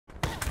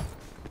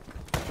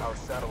Our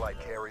satellite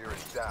carrier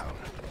is down.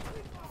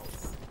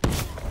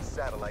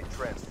 Satellite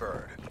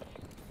transferred.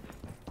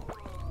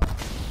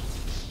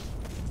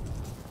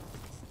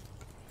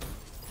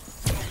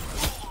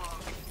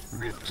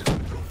 Ripped.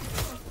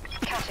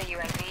 Counter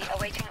UAV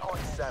awaiting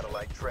orders.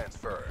 Satellite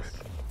transferred.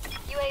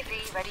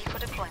 UAV ready for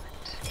deployment.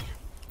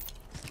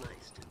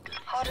 Sliced and diced.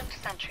 Hardened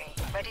sentry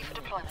ready for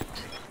deployment.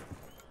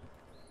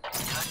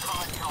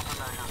 Electronic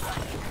countermeasures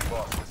active.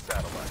 Lost the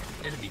satellite.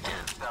 Enemy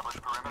down. Establish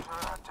perimeter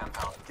at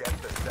 10,000.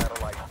 Get the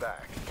satellite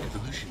back.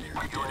 Evolutionary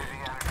dead UAV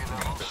end. energy The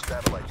levels.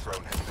 satellite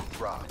drone has been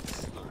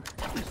dropped.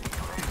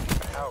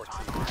 Our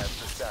team has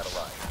the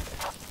satellite.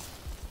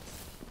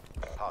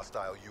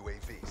 Hostile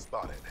UAV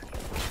spotted.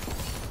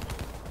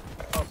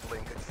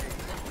 Uplink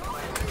achieved.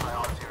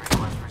 Priority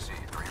request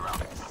received.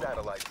 Rerouting.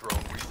 Satellite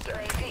drone reset.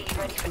 UAV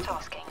ready for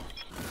tasking.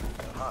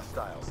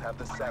 Hostiles have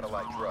the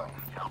satellite drone.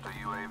 Counter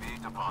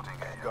UAV departing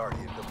AO.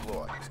 Guardian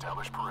deployed.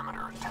 Establish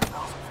perimeter at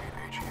 10,000 feet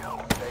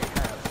AGL.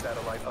 They have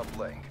satellite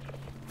uplink.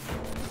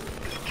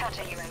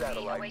 Counter UAV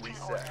Satellite awaiting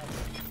reset. orders.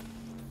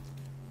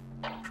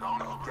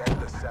 Drone over. Get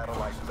the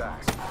satellite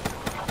back.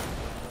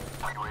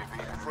 UAV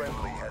energy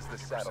Friendly low. has the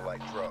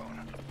satellite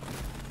drone.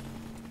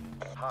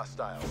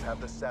 Hostiles have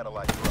the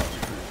satellite drone.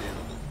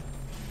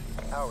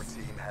 Available. Our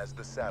team has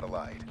the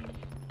satellite.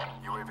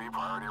 UAV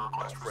priority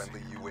request Friendly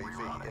received. UAV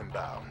Rerouting.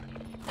 inbound.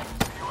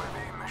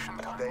 UAV mission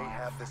time. They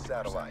have the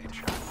satellite.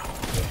 Check.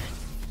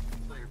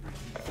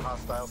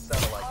 Hostile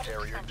satellite Hardened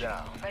carrier sentry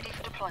down. ready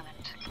for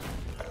deployment.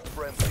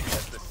 Friendly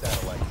has the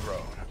satellite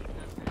drone.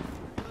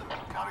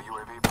 Counter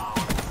UAV power.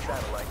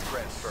 Satellite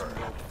transferred.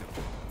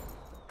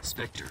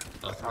 Spectre.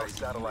 Our Authorized.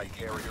 satellite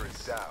carrier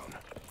is down.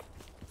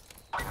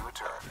 In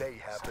return. They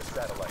have the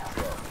satellite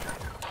drone.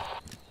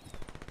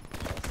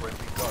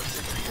 Friendly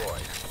Guardian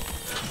deployed.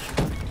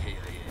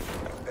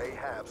 KIA. They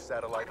have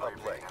satellite UAV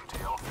uplink.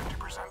 MTL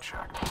 50%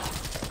 check.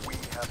 We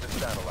have the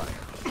satellite.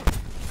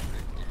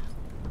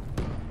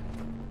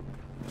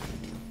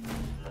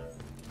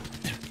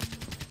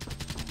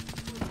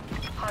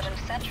 Hardened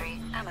sentry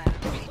ammo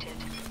depleted.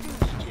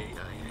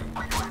 KIA.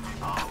 UAV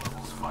power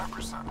levels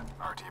 5%.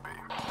 RTB.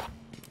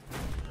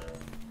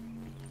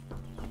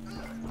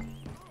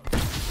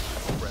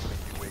 Friendly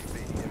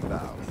UAV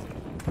inbound.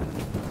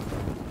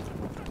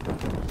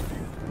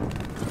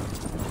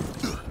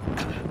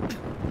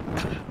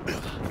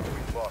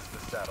 We've lost the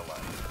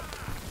satellite.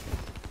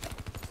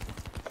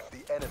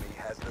 The enemy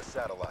has the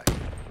satellite.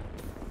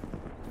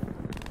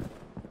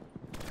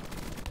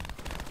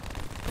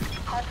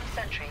 Hardened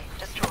sentry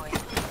destroyed.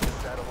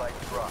 Satellite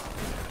dropped.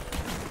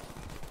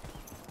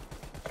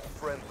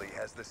 Friendly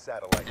has the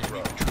satellite Enemy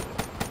drone.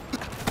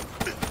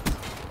 patrol.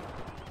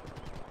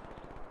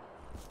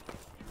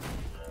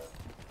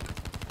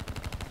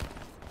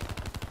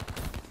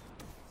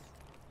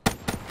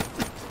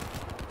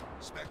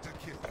 Spectre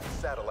kill.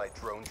 Satellite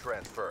drone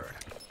transferred.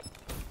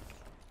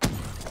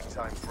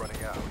 Time's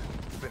running out.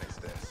 Finish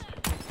this.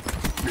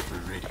 Ripper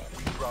ready.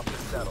 We dropped the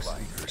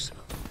satellite.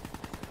 Personal.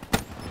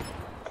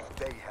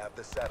 They have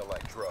the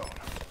satellite drone.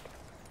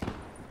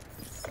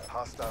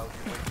 Hostile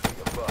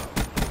UAV above.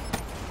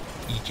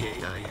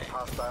 EKIA.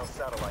 Hostile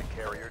satellite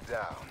carrier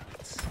down.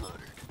 Slaughtered.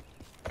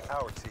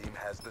 Our team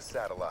has the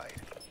satellite.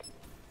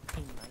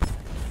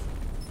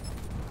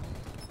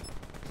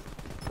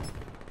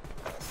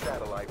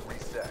 Satellite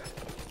reset.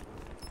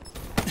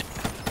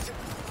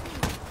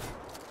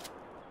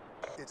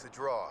 It's a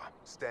draw.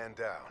 Stand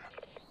down.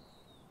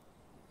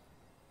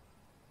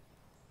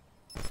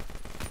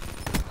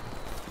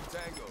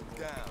 Tango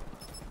down.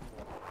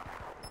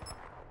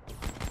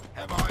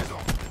 Have eyes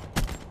on.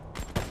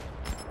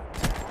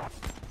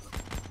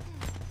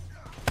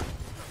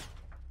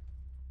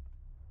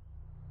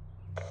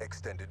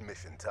 Extended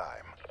mission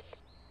time.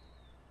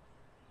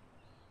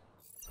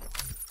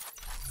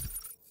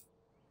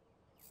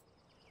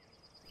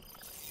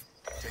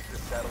 Take the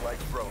satellite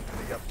drone to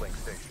the uplink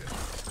station.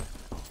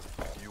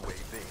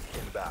 UAV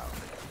inbound.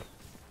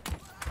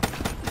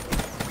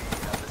 We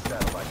have the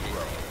satellite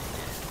drone.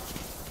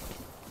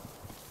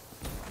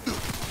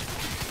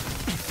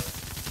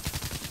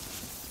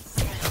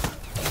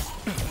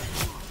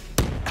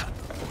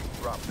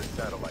 Drop the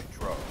satellite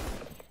drone.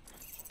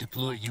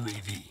 Deploy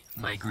UAV.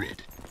 My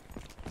grid.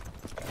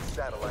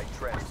 Satellite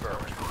transferred.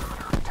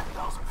 Perimeter at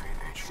 10,000 feet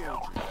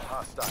AGL.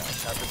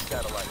 Hostiles have the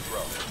satellite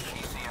drone.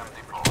 ECM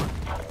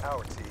deployed.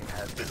 Our team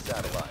has the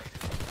satellite.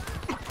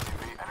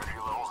 UAV energy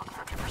levels at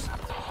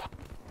 50%.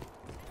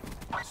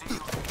 I see you.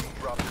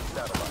 Drop the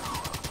satellite.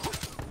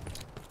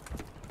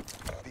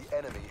 The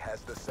enemy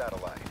has the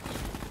satellite.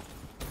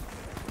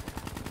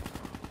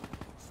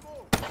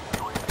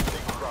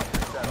 Drop the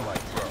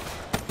satellite drone.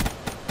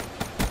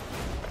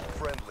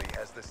 Friendly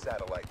has the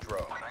satellite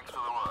drone. Thanks for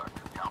the work.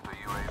 Counter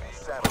UAV.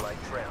 Satellite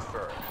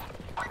transferred.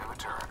 In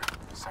return.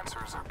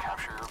 Sensors have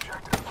captured your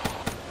objective.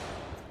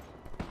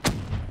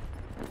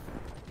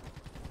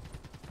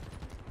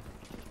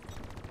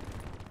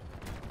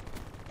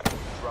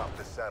 Drop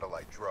the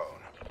satellite drone.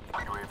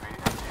 UAV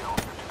MTL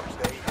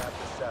 50% They have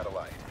the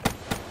satellite.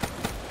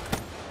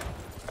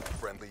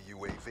 Friendly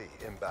UAV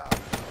inbound.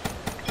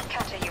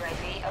 Counter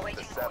UAV The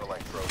awaiting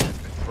satellite orders. drone has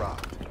been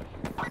dropped.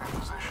 In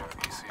position,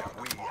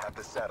 ECM. We have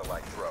the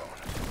satellite drone.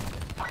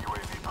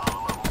 UAV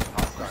power levels.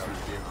 Hostile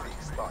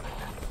UAV spotted.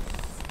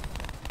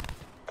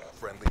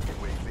 Friendly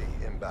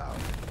UAV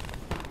inbound.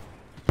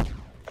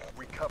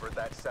 Recover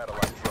that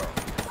satellite drone.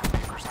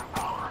 50%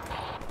 power.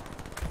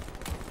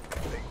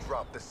 They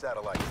dropped the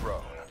satellite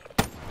drone.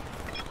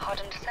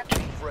 Hardened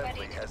sentry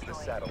Friendly ready to has the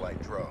deploy.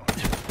 satellite drone.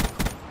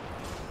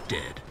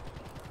 Dead.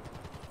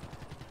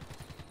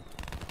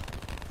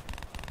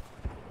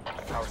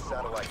 Our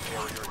satellite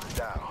carrier is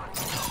down.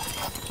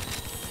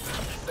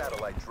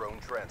 Satellite drone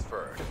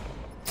transferred.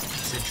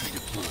 Sentry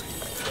deployed.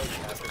 They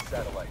have the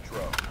satellite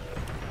drone.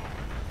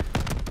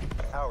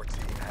 Our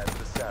team has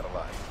the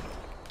satellite.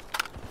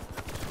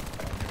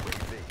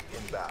 UAV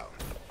inbound.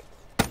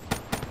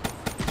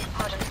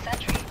 Hardened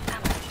sentry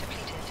ammo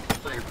depleted.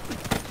 Fire.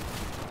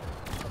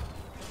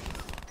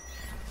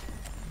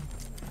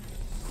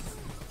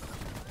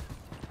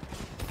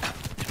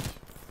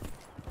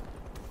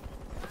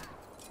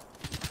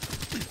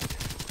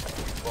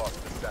 We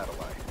lost the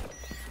satellite.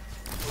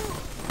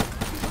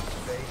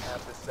 They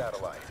have the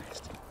satellite.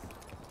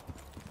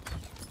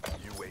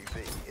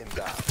 UAV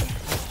inbound.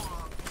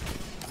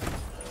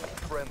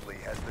 Friendly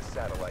has the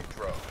satellite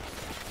drone.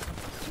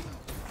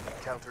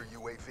 Counter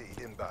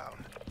UAV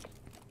inbound.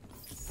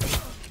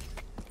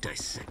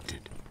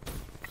 Dissected.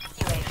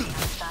 UAV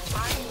on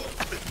standby.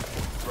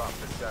 Drop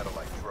the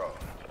satellite drone.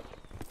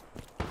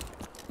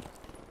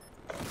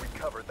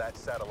 Recover that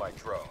satellite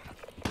drone.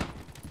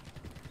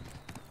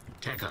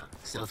 TACOM,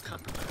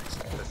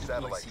 self-compromised. The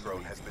satellite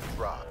drone has been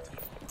dropped.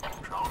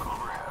 Drone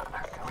overhead.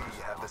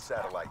 We have the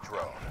satellite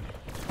drone.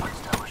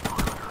 Establish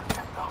perimeter at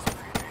 10,000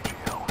 feet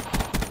AGL.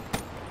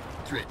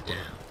 Threat down.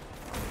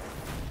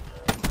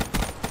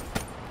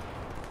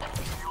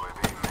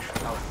 UAV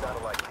mission. Our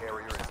satellite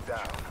carrier is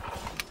down.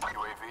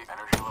 UAV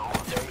energy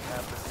level. They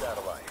have the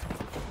satellite.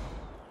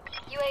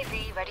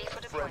 UAV ready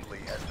for deployment. Friendly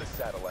has the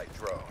satellite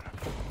drone.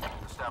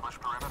 Establish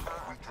perimeter.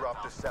 We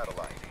dropped the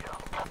satellite.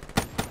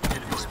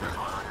 Enemy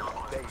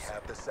spotted. They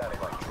have the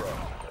satellite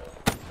drone.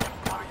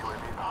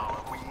 UAV power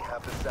level. We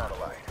have the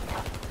satellite.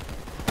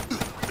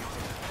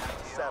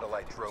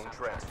 Satellite drone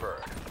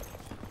transferred.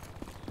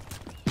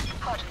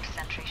 Hardened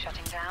sentry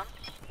shutting down.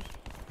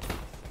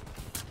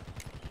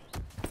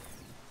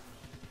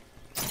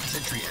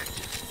 Sentry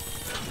active.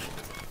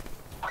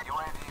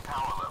 UAV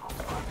power level.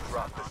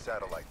 Drop the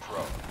satellite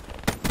drone.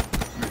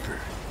 Ripper.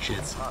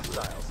 Sheds.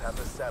 Hostiles have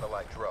the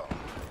satellite drone.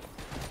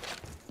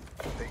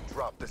 They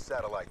dropped the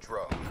satellite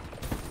drone.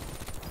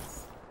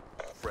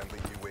 Friendly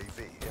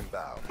UAV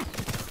inbound.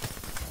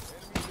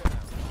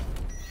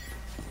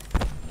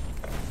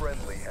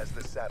 Friendly has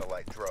the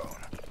satellite drone.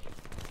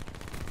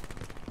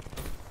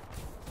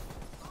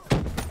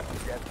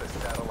 Get the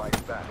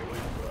satellite back.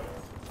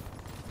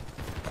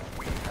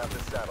 We have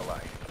the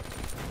satellite.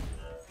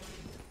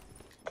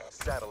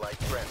 Satellite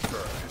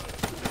transferred.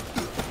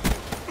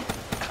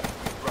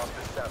 Drop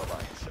the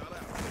satellite.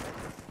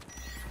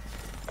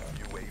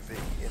 UAV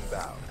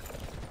inbound.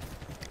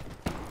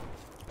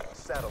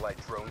 Satellite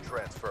drone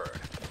transferred.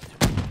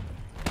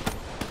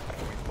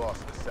 We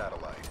lost the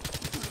satellite.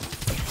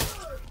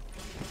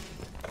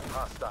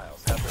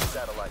 Hostiles have the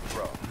satellite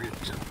drone.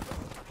 Ripped him.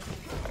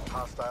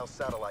 Hostile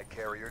satellite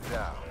carrier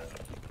down.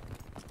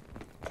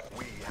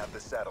 We have the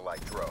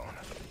satellite drone.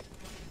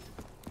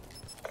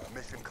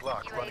 Mission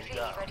clock running UAV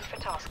down. ready for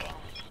tasking.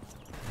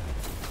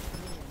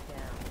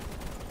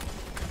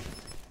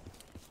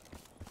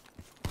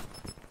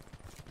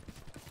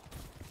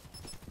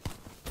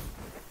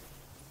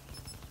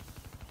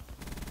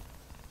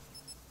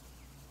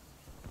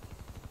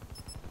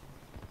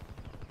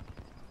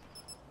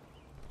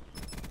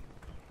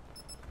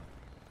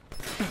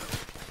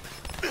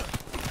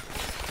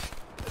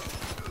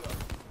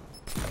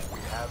 We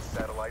have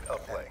satellite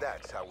uplink. And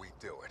that's how we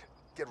do it.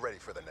 Get ready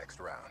for the next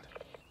round.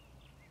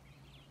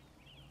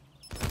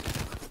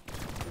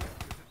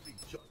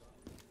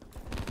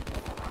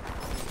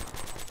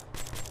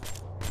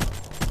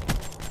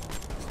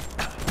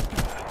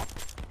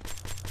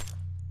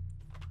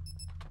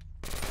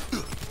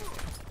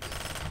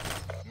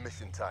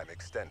 Mission time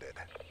extended.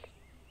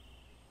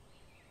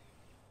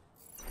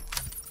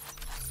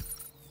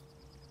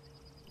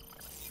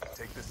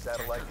 Take the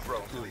satellite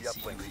drone to the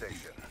uplink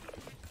station.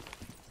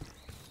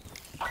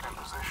 In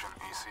position,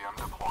 ECM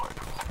deployed.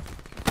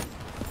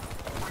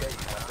 They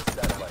have the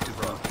satellite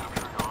drone.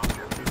 Capture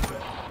your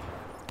objective.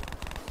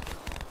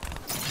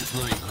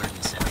 Deploying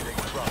hardened sentry.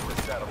 They dropped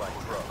the satellite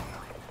drone.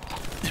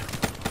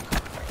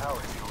 Our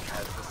team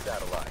has the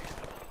satellite.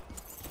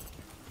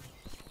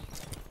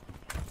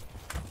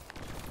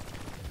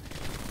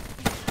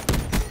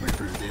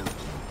 Ripper available.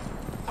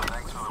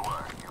 Thanks for the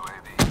work,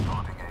 UAV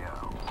spotting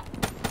AO.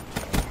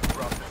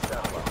 Dropped the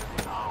satellite.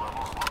 Power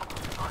levels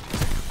low.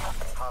 RTC.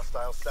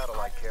 Hostile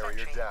satellite carrier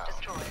Sentry down.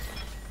 destroyed.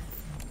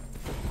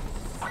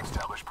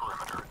 Establish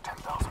perimeter at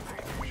 10,000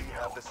 feet. We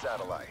have the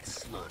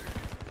satellites. Slaughtered.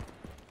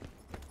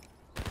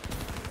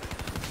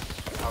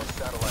 Our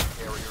satellite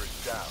carrier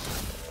is down.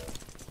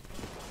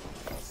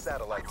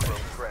 Satellite drone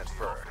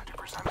transferred.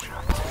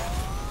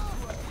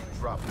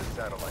 dropped the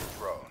satellite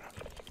drone.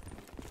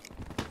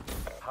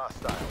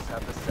 Hostiles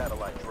have the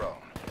satellite drone.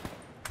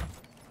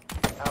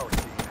 Our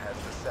team has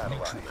the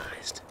satellite.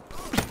 Neutralized.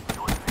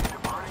 UAV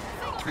departing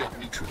AO. Threat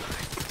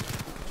neutralized.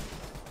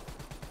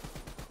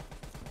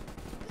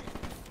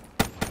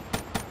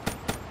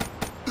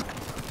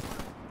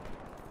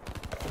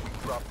 We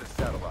dropped the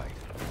satellite.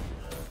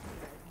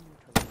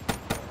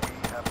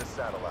 We have the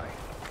satellite.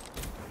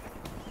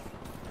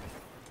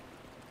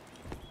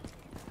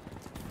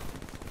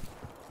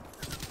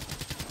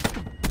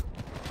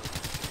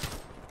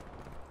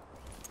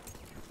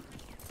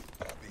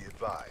 Be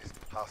advised,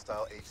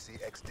 hostile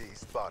HCXD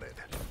spotted.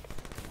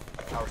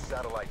 Our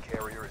satellite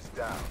carrier is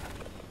down.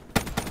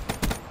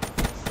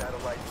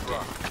 Satellite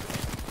dropped.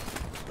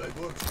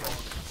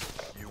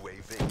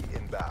 UAV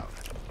inbound.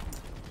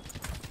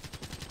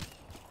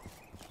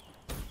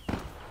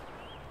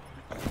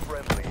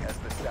 Friendly has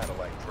the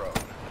satellite drone.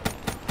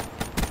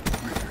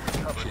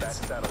 Cover that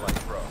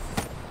satellite drone.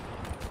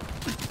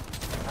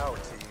 Our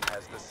team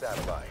has the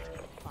satellite.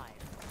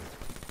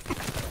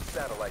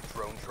 Satellite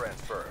drone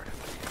transferred.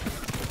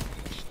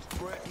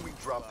 We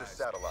dropped the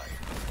satellite.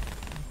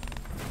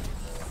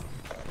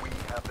 We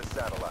have the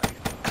satellite.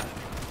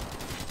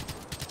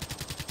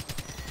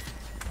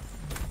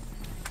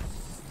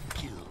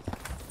 Killed.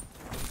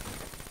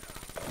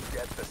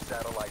 Get the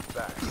satellite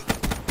back.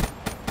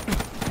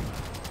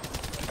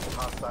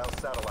 Hostile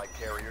satellite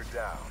carrier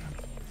down.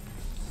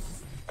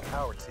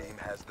 Our team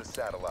has the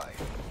satellite.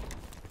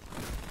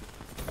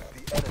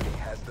 The enemy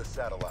has the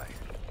satellite.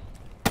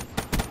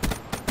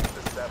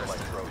 The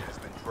satellite drone has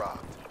been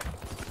dropped.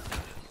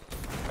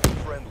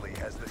 Friendly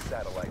has the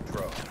satellite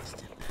drone.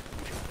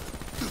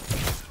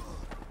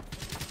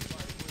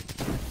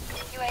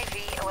 UAV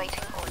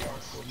awaiting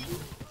orders.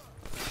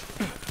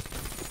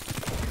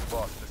 We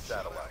lost the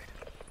satellite.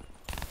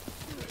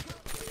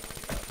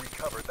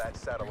 Recovered that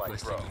satellite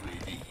Requesting drone.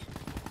 UAV.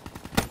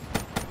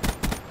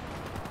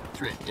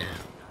 Threat down.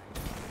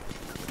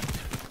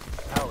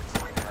 Our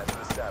team has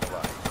the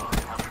satellite.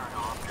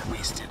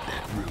 Wasted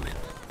that ruin.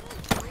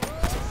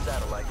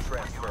 Satellite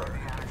transferred.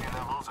 Energy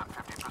levels at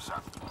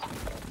 50%.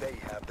 They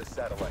have the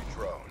satellite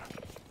drone.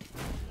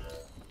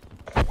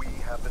 We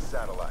have the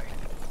satellite.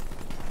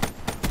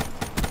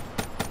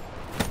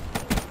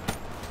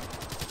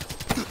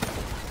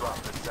 Drop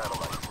the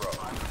satellite drone.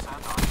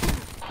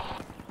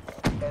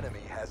 5% on. Enemy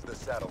has the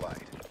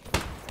satellite.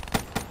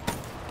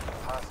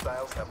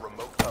 Hostiles have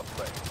remote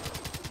uplink.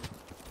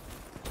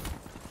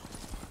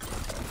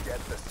 Get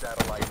the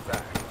satellite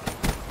back.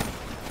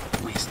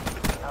 Wasted.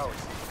 Our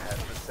team has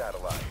the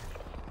satellite.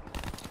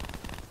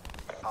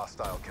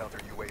 Hostile counter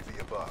UAV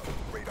above.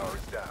 Radar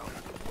is down.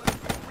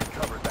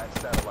 Recovered that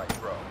satellite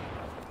drone.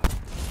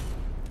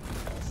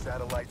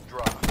 Satellite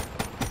dropped.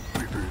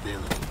 Ripper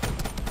available.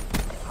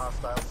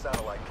 Hostile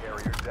satellite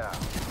carrier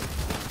down.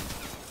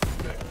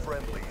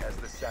 Friendly has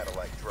the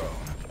satellite drone.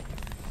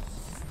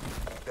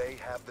 They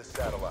have the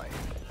satellite.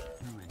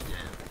 Ruin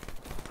down.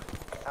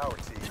 Our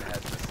team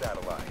has the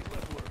satellite.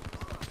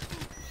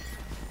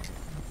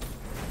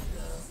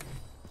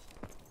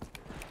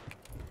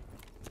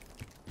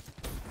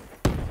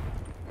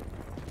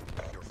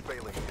 You're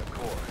failing me,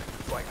 Accord.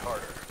 Fight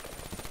harder.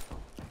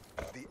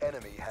 The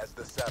enemy has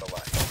the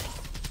satellite.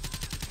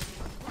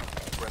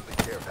 Friendly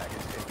care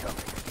package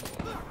incoming.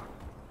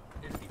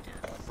 Enemy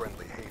down.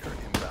 Friendly hater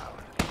inbound.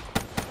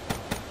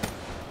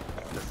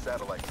 The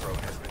satellite drone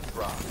has been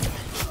dropped.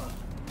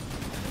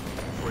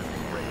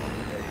 Friendly raid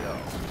AO.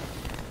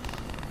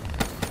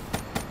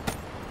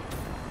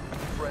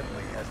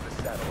 Friendly has the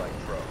satellite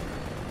drone.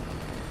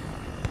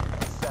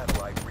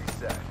 Satellite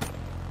reset.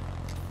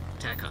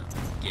 TACOM.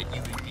 Get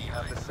UAV We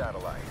have the high.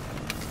 satellite.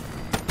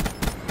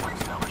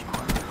 Established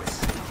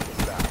coordinates.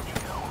 Inbound.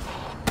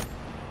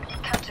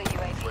 Counter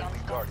UAV on Friendly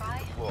Guardian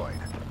standby.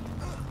 deployed.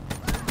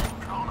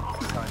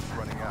 Time's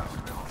running out.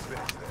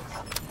 Finish this.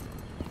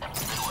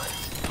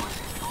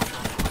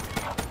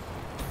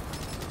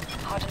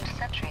 Hardened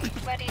sentry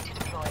ready to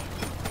deploy.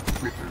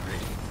 Ripper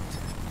ready.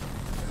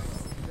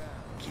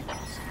 Killed.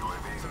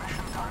 UAV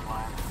mission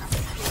timeline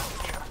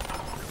 50% checked.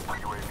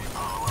 UAV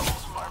power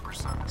levels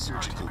 5%.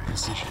 Surgical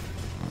precision.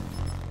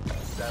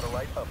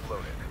 Satellite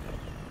uploaded.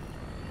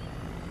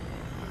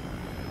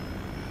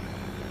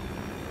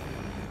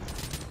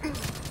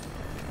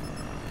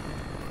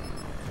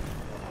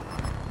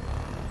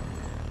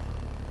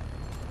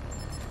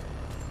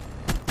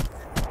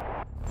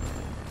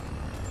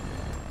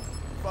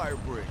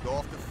 Firebreak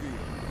off the field.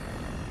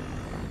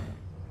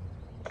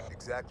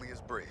 Exactly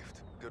as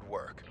briefed. Good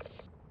work.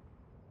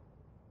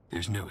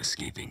 There's no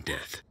escaping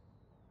death.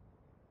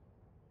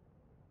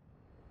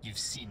 You've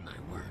seen my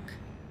work.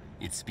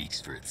 It speaks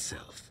for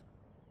itself.